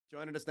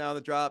Joining us now on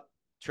the drop,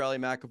 Charlie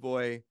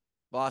McAvoy,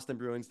 Boston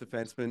Bruins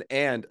defenseman,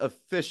 and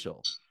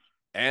official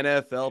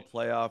NFL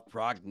playoff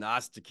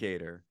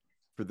prognosticator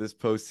for this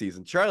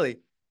postseason. Charlie,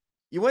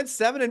 you went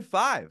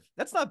 7-5.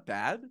 That's not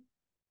bad.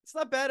 It's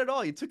not bad at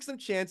all. You took some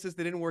chances,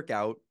 they didn't work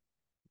out,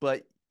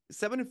 but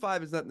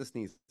 7-5 is nothing to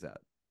sneeze at.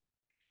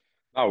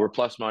 Oh, we're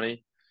plus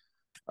money.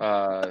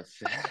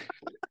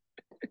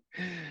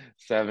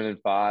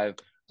 7-5.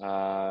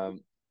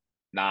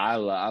 I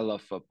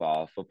love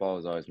football. Football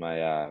was always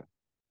my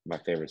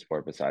favorite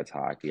sport besides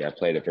hockey. I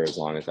played it for as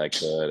long as I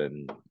could,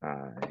 and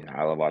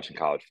I love watching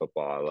college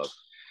football. I love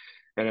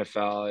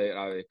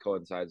NFL. It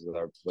coincides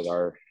with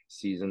our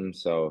season,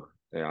 so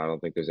I don't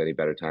think there's any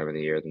better time of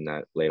the year than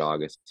that late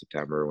August,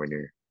 September when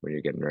you're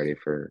getting ready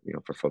for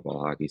for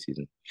football hockey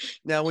season.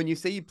 Now, when you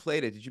say you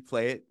played it, did you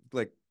play it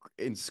like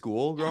in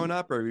school growing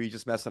up, or were you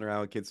just messing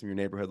around with kids from your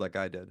neighborhood like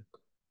I did?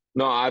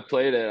 No, I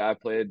played it. I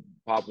played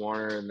Pop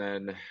Warner, and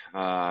then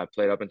I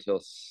played up until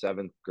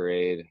seventh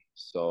grade.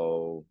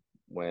 So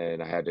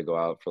when I had to go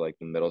out for like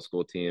the middle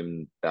school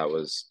team, that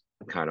was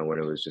kind of when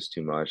it was just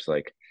too much.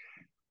 Like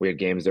we had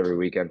games every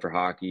weekend for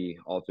hockey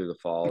all through the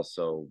fall,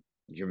 so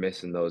you're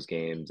missing those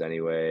games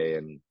anyway,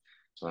 and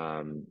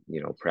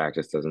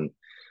practice doesn't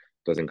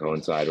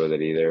coincide with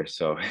it either.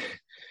 So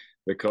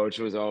the coach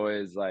was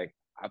always like,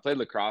 I played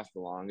lacrosse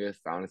the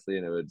longest, honestly,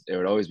 and it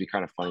would always be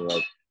kind of funny,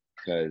 like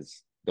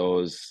because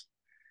those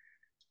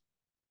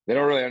they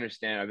don't really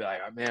understand. I'd be like,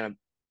 oh, man,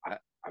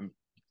 I'm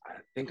I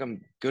think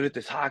I'm good at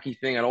this hockey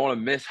thing. I don't want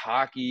to miss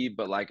hockey,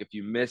 but like if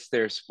you miss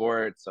their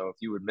sport, so if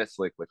you would miss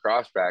like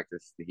lacrosse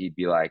practice, he'd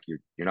be like, you're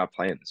not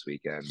playing this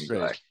weekend. He'd be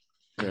Right,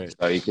 like, right.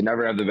 so you can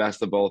never have the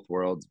best of both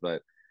worlds.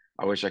 But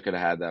I wish I could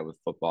have had that with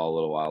football a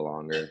little while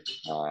longer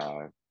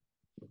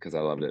because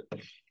I loved it.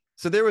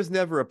 So there was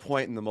never a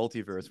point in the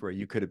multiverse where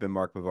you could have been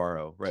Mark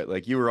Bavaro, right?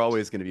 Like you were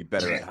always going to be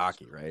better at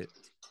hockey, right?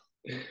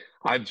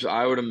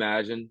 I would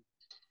imagine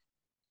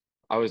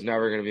I was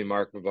never going to be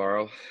Mark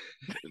Navarro.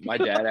 My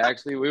dad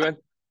actually,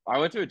 I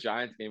went to a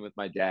Giants game with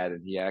my dad,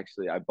 and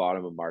I bought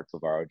him a Mark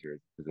Navarro jersey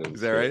because it was Is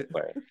his that right? favorite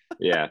player.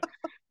 Yeah.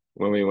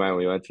 When we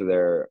went to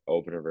their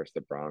opener versus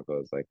the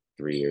Broncos like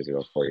 3 years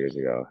ago, 4 years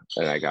ago,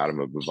 and I got him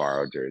a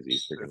Bavaro jersey.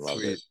 Freaking That's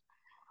loved it. sweet.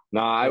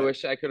 No, I Yeah,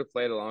 wish I could have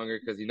played it longer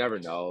because you never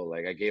know.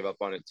 Like I gave up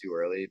on it too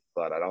early,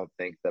 but I don't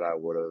think that I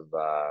would have.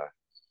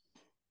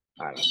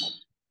 I don't know.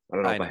 I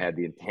don't know I if I know. had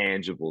the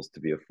intangibles to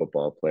be a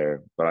football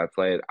player, but I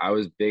played. I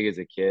was big as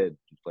a kid.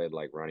 Played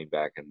like running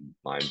back and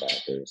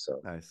linebacker.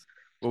 So Nice.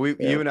 Well, you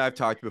yeah, and I have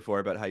talked before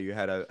about how you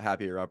had a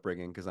happier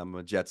upbringing because I'm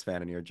a Jets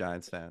fan and you're a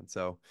Giants fan.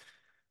 So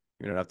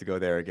we don't have to go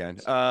there again.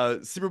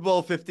 Super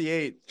Bowl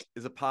 58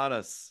 is upon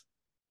us.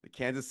 The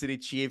Kansas City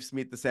Chiefs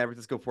meet the San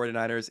Francisco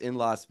 49ers in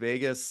Las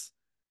Vegas.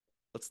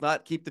 Let's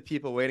not keep the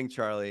people waiting,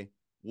 Charlie.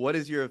 What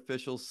is your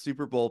official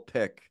Super Bowl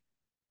pick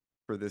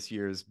for this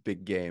year's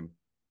big game?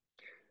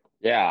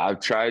 yeah. I've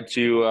tried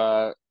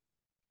to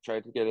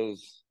get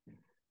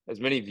as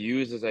many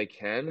views as I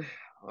can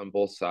on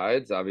both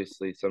sides.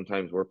 Obviously,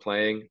 sometimes we're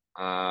playing,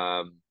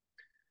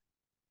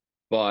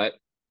 but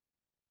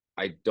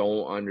I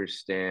don't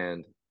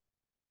understand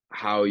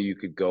how you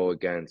could go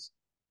against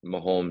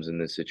Mahomes in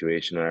this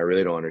situation, and I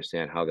really don't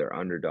understand how they're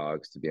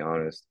underdogs. To be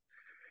honest,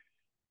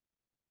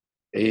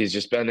 he's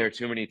just been there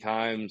too many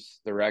times.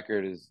 The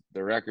record's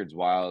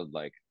wild.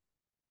 Like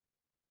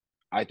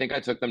I think I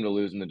took them to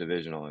lose in the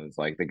divisional, and it's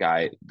like the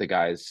guy's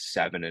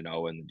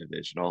 7-0 in the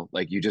divisional.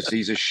 Like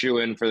he's a shoe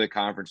in for the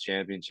conference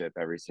championship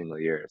every single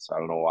year. So I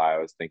don't know why I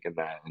was thinking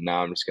that, and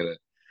now I'm just gonna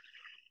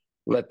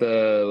let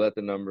the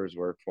numbers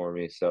work for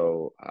me.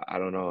 So I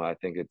don't know. I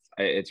think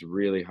it's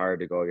really hard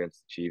to go against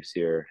the Chiefs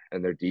here,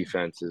 and their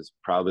defense is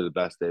probably the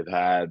best they've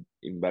had,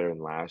 even better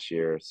than last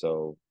year.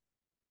 So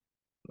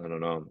I don't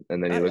know.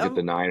 And then you look at the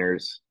I'm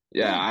Niners.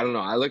 Yeah, yeah. I don't know.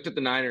 I looked at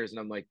the Niners and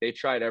I'm like, they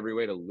tried every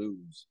way to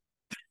lose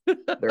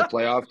their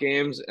playoff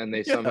games and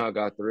they Yeah. somehow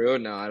got through.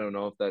 Now I don't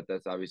know if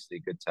that's obviously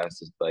a good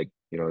test is like,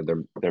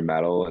 their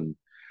metal and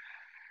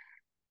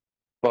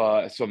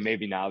but so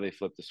maybe now they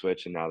flip the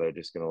switch and now they're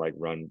just gonna like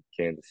run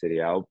Kansas City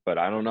out. But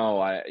I don't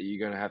know.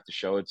 You're gonna have to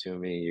show it to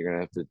me. You're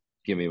gonna have to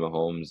give me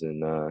Mahomes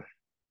and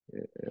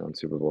on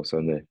Super Bowl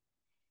Sunday.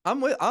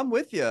 I'm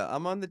with you.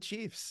 I'm on the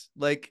Chiefs.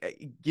 Like,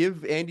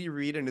 give Andy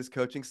Reid and his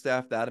coaching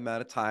staff that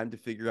amount of time to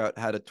figure out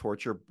how to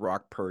torture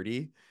Brock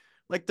Purdy.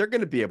 Like, they're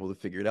going to be able to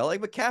figure it out. Like,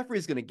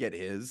 McCaffrey's going to get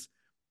his.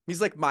 He's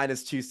like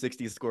minus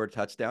 260 to score a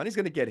touchdown. He's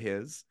going to get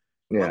his.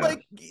 But Yeah.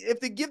 like, if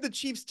they give the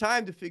Chiefs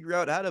time to figure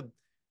out how to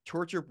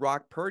torture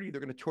Brock Purdy,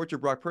 they're going to torture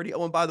Brock Purdy.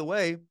 Oh, and by the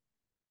way,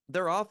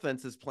 their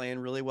offense is playing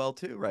really well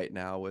too right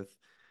now with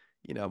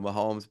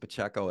Mahomes,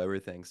 Pacheco,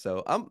 everything.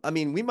 So I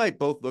mean, we might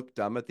both look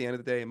dumb at the end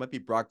of the day. It might be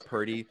Brock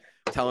Purdy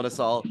telling us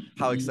all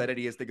how excited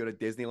he is to go to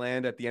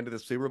Disneyland at the end of the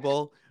Super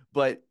Bowl.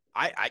 But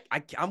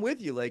I'm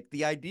with you. Like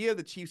the idea of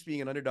the Chiefs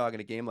being an underdog in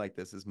a game like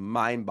this is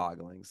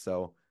mind-boggling.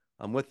 So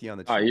I'm with you on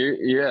the Oh, Chiefs.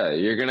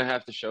 you're gonna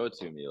have to show it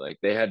to me. Like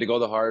they had to go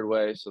the hard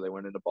way, so they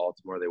went into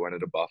Baltimore, they went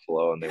into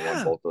Buffalo, and they won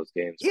Yeah, both those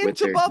games with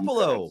into their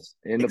Buffalo. defense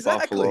into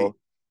Exactly. Buffalo,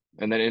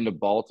 and then into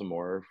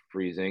Baltimore,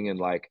 freezing, and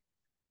like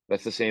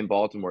That's the same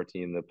Baltimore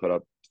team that put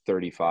up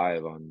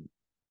 35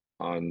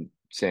 on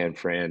San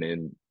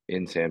Fran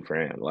in San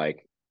Fran.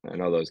 Like, I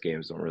know those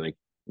games don't really,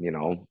 you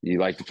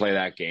like to play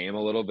that game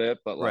a little bit,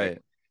 but like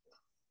Right.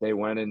 they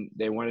went and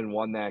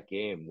won that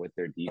game with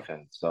their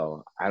defense.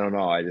 So I don't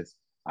know. I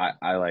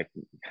like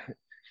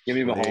give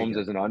me Well, there you Mahomes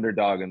go. as an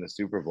underdog in the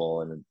Super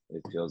Bowl, and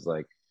it feels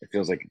like a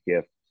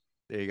gift.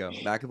 There you go.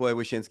 McAvoy,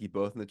 Wyshynski,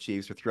 both in the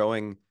Chiefs. We're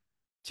throwing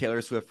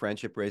Taylor Swift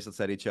friendship bracelets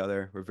at each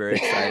other. We're very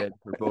excited.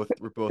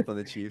 We're both on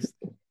the Chiefs.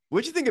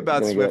 What'd you think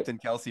about Gonna Swift get and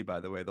Kelce, by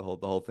the way, the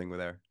whole thing with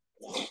there?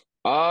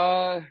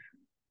 uh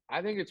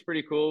I think it's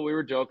pretty cool. We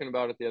were joking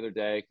about it the other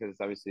day because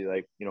obviously,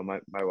 like, my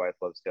wife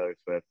loves Taylor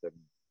Swift, and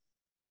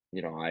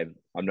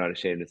I'm not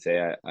ashamed to say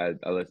I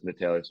listen to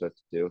Taylor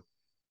Swift too.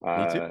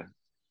 Me too. Uh,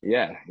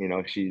 yeah,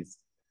 she's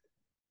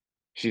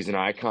an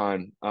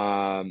icon.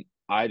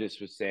 I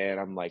just was saying,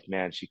 I'm like,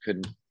 man, she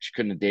couldn't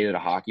have dated a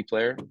hockey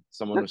player.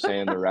 Someone was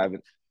saying the revenue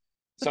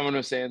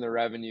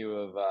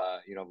of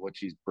what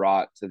she's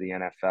brought to the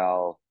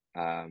NFL.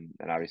 And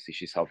obviously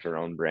she's helped her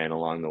own brand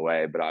along the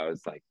way. But I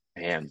was like,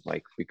 man,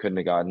 like we couldn't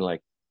have gotten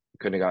like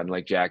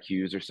Jack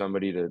Hughes or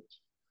somebody to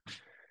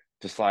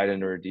slide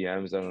into her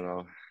DMs. I don't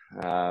know.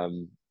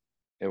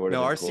 It would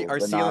have No, been our cool. our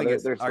But nah, ceiling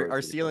is their our, story's our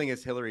pretty cool. ceiling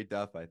is Hillary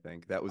Duff, I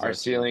think. That was Our our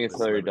ceiling ceiling for is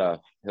the Hillary celebrity.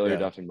 Duff. Hillary Yeah.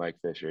 Duff and Mike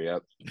Fisher.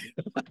 Yep.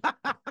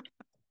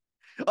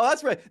 Oh,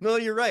 that's right. No,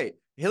 you're right.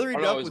 Hillary Oh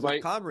no, it Duff was was with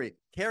Mike Comrie.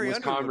 Carrie was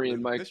Underwood Comrie was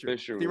and with Mike Fisher.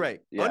 Fisher You're was,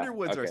 right. yeah.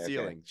 Underwood's our Okay.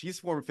 ceiling.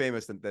 She's more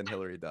famous than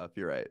Hillary Duff.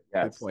 You're right. Good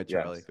Yes. point,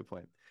 Charlie. Yes. Good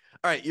point.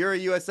 All right. You're a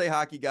USA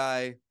hockey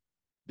guy.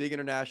 Big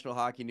international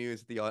hockey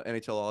news at the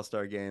NHL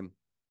All-Star game.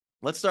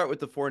 Let's start with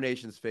the Four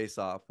Nations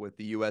face-off with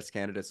the US,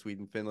 Canada,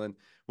 Sweden, Finland.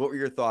 What were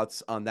your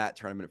thoughts on that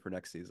tournament for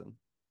next season?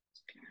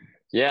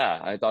 Yeah,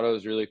 I thought it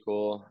was really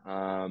cool.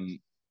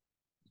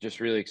 Just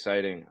really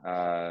exciting.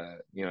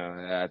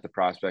 At the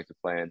prospect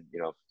of playing,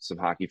 some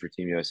hockey for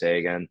Team USA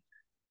again.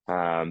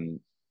 Um,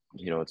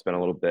 it's been a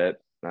little bit.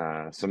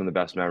 Some of the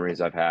best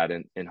memories I've had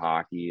in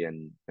hockey,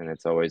 and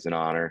it's always an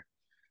honor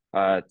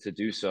to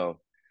do so.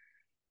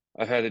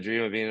 I've had the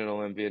dream of being an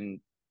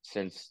Olympian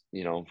since,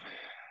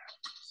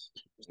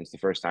 since the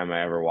first time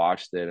I ever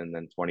watched it, and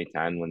then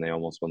 2010 when they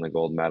almost won the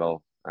gold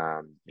medal.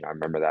 I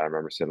remember that. I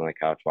remember sitting on the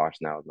couch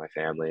watching that with my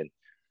family, and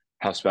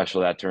how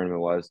special that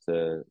tournament was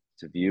to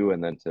view,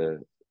 and then to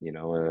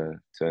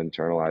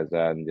internalize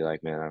that and be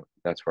like, man,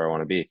 that's where I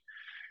want to be.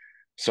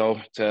 So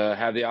to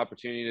have the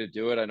opportunity to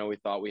do it, I know we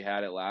thought we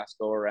had it last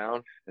go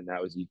around, and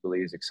that was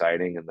equally as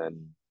exciting, and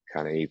then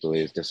kind of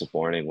equally as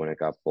disappointing when it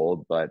got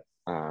pulled. But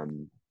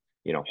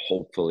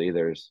hopefully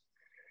there's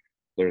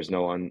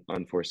no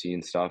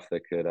unforeseen stuff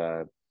that could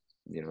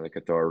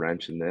throw a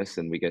wrench in this,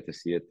 and we get to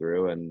see it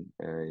through. And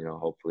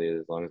hopefully,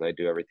 as long as I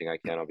do everything I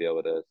can, I'll be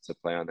able to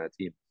play on that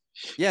team.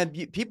 Yeah,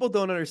 and people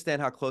don't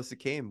understand how close it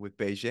came with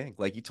Beijing.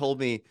 Like you told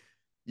me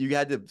you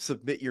had to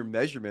submit your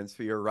measurements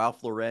for your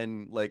Ralph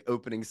Lauren like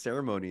opening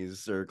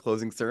ceremonies or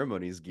closing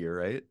ceremonies gear,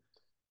 right?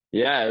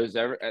 Yeah, it was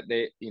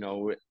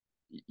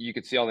you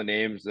could see all the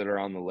names that are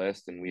on the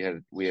list, and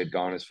we had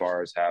gone as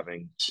far as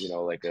having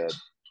like a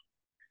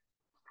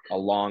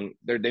long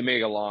they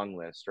make a long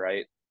list,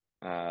 right?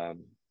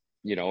 Um,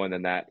 and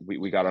then that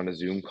we got on a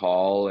Zoom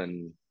call,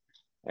 and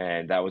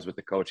that was with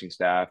the coaching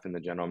staff and the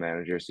general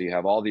manager. So you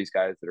have all these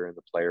guys that are in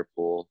the player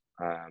pool,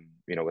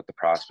 with the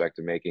prospect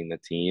of making the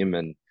team,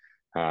 and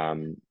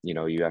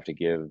you have to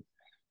give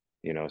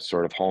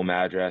sort of home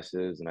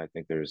addresses, and I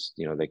think there's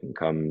they can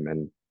come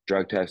and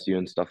drug test you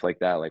and stuff like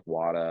that, like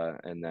WADA,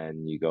 and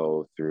then you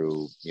go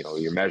through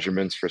your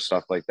measurements for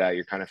stuff like that.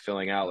 You're kind of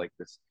filling out like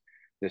this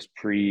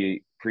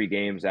pre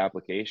games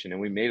application, and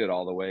we made it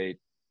all the way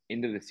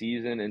into the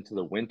season, into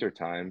the winter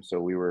time. So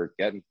we were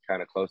getting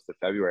kind of close to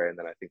February, and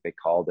then I think they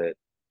called it,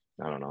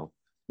 I don't know,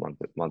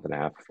 month and a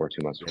half before,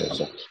 2 months before. Yeah.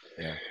 So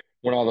Yeah.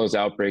 when all those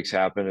outbreaks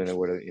happened, and it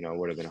would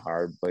have been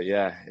hard. But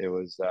yeah, it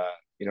was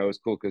it was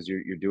cool because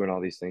you're doing all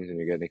these things and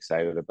you're getting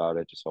excited about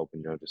it, just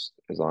hoping just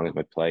as long as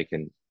my play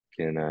can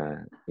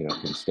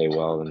stay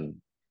well and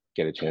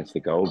get a chance to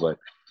go.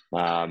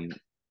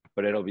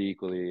 But it'll be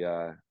equally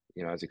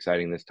as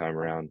exciting this time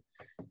around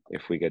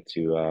if we get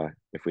to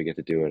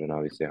do it. And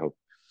obviously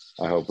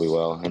I hope we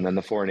will. And then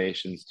the Four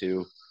Nations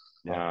too,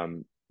 Yeah.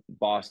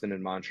 Boston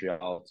and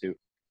Montreal, two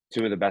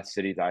of the best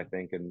cities I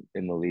think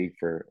in the league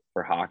for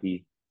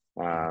hockey.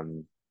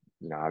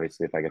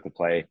 Obviously if I get to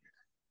play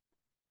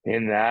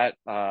in that,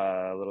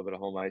 a little bit of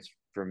home ice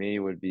for me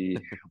would be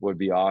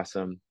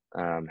awesome.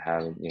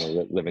 Having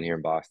living here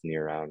in Boston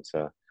year round,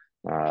 so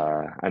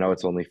I know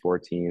it's only 4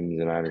 teams,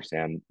 and I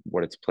understand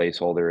what its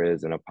placeholder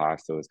is, and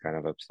Aposto is kind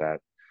of upset,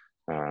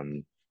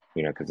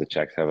 because the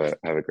Czechs have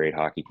a great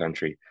hockey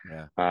country.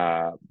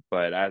 Yeah.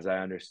 But as I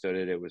understood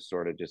it, it was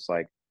sort of just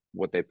like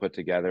what they put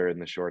together in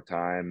the short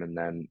time, and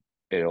then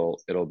it'll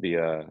be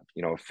a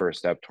first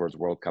step towards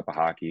World Cup of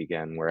hockey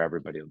again, where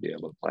everybody will be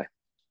able to play.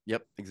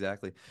 Yep,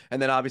 exactly.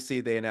 And then obviously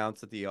they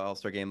announced at the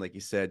All-Star game, like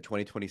you said,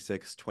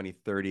 2026,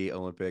 2030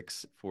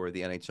 Olympics for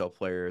the NHL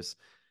players.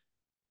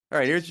 All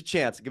right, here's your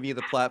chance. I'm giving you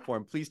the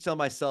platform. Please tell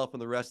myself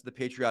and the rest of the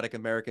patriotic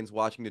Americans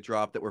watching the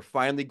drop that we're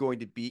finally going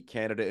to beat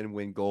Canada and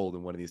win gold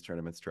in one of these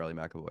tournaments, Charlie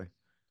McAvoy.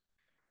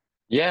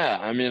 Yeah,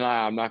 I mean,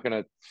 I'm not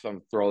gonna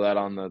throw that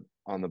on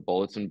the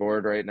bulletin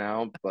board right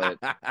now, but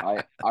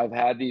I've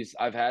had these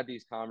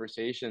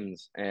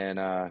conversations,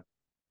 and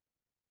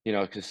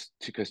because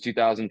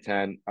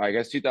 2010, I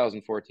guess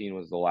 2014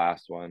 was the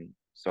last one.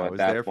 So I at was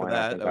that there for point, I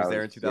that. think I was I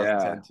there was, in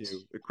yeah, 2010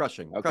 too.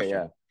 Crushing, okay, yeah,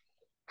 crushing.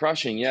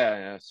 crushing, yeah,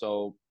 yeah.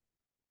 So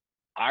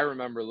I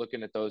remember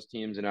looking at those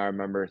teams, and I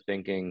remember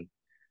thinking,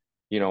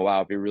 wow,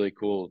 it'd be really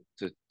cool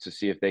to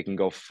see if they can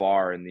go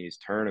far in these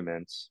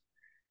tournaments.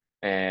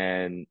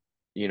 And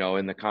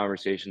in the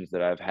conversations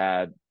that I've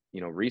had,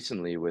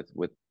 recently with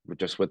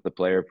just with the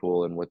player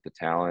pool and with the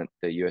talent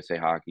that USA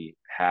Hockey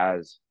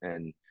has,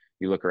 and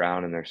you look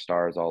around and there's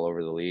stars all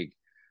over the league,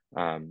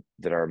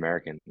 that are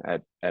American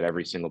at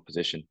every single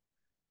position.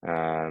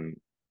 Um,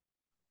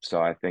 so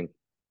I think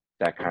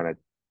that kind of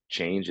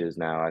changes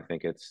now. I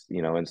think it's,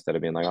 instead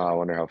of being like, oh, I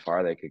wonder how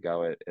far they could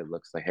go, it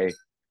looks like, hey,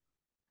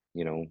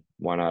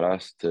 why not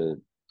us to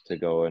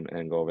go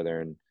and go over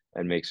there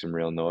and make some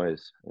real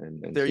noise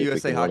and Their see if we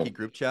USA can win Hockey it.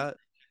 group chat.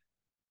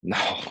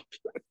 No,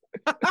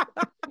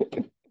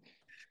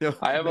 No,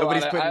 I have a lot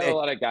nobody's of I putting have a a.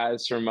 lot of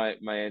guys from my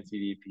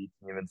NTDP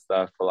team and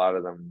stuff. A lot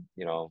of them,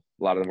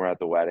 were at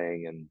the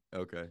wedding,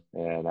 Okay.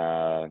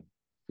 and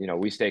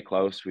we stay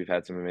close. We've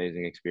had some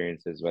amazing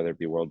experiences, whether it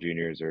be World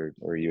Juniors or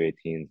U18s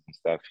and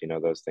stuff.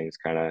 Those things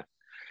kind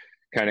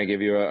of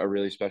give you a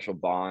really special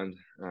bond.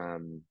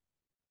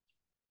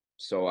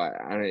 So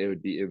it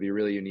would be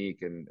really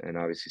unique, and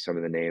obviously some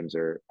of the names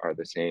are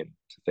the same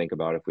to think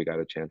about if we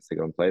got a chance to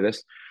go and play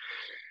this.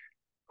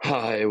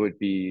 It would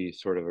be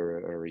sort of a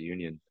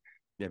reunion.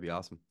 Yeah, it'd be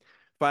awesome.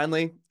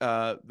 Finally,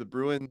 the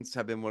Bruins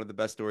have been one of the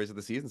best stories of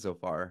the season so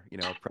far.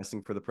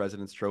 Pressing for the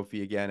President's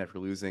Trophy again after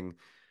losing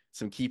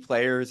some key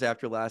players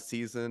after last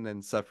season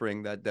and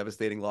suffering that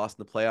devastating loss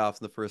in the playoffs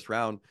in the first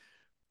round.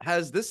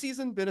 Has this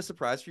season been a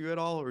surprise for you at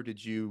all, or were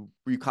you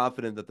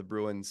confident that the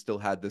Bruins still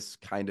had this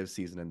kind of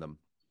season in them?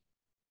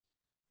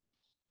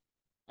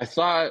 I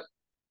thought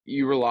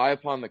you rely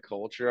upon the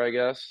culture, I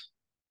guess,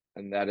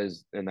 and that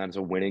is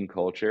a winning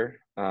culture.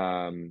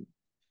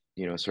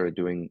 Sort of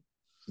doing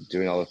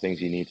all the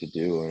things you need to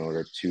do in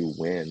order to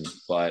win.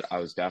 But I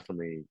was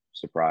definitely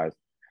surprised.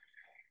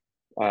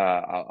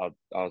 I'll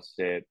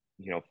say it.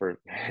 For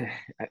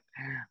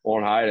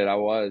won't hide it. I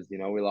was.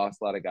 We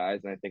lost a lot of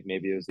guys, and I think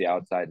maybe it was the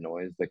outside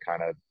noise that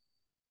kind of,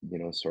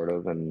 sort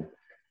of, and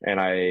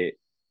I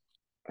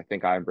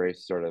think I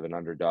embraced sort of an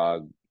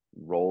underdog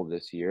role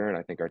this year, and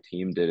I think our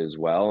team did as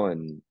well.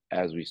 And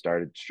as we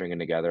started stringing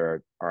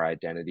together our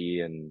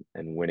identity and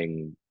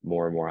winning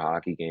more and more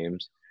hockey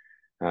games,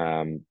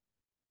 um,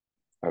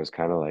 I was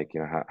kind of like,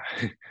 a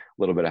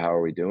little bit of how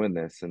are we doing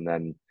this? And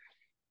then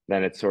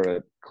it sort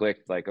of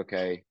clicked, like,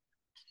 okay,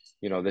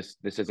 this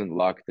isn't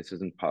luck. This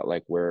isn't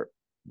like we're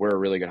a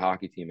really good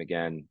hockey team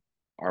again.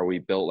 Are we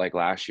built like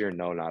last year?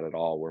 No, not at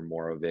all. We're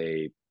more of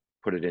a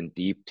put it in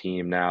deep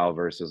team now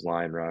versus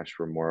line rush.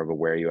 We're more of a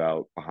wear you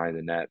out behind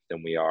the net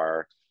than we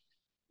are,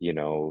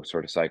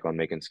 sort of cycle and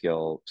making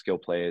skill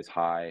plays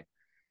high.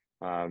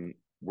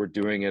 We're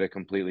doing it a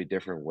completely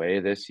different way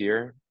this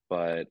year,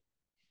 but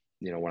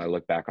when I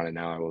look back on it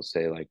now, I will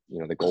say, like,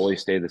 the goalie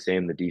stayed the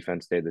same, the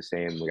defense stayed the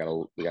same.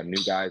 We got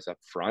new guys up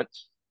front,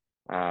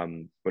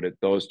 but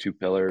those two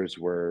pillars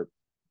were,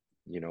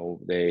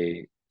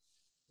 they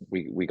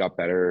we got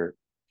better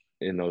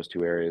in those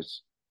two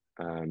areas.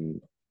 Um,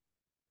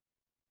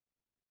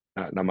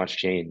 not much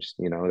changed.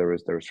 There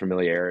was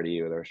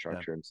familiarity with our Yeah.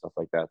 structure and stuff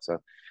like that. So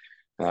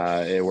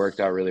it worked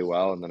out really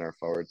well. And then our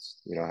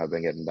forwards, have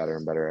been getting better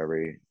and better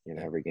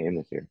Yeah. every game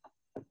this year.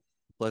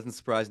 Pleasant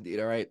surprise indeed.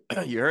 All right.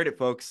 You heard it,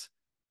 folks.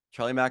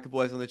 Charlie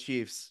McAvoy's on the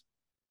Chiefs.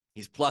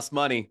 He's plus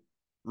money.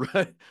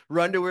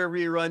 Run to wherever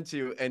you run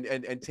to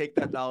and take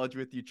that knowledge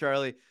with you.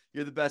 Charlie,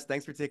 you're the best.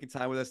 Thanks for taking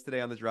time with us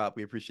today on the drop.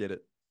 We appreciate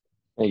it.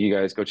 Thank you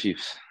guys. Go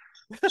Chiefs.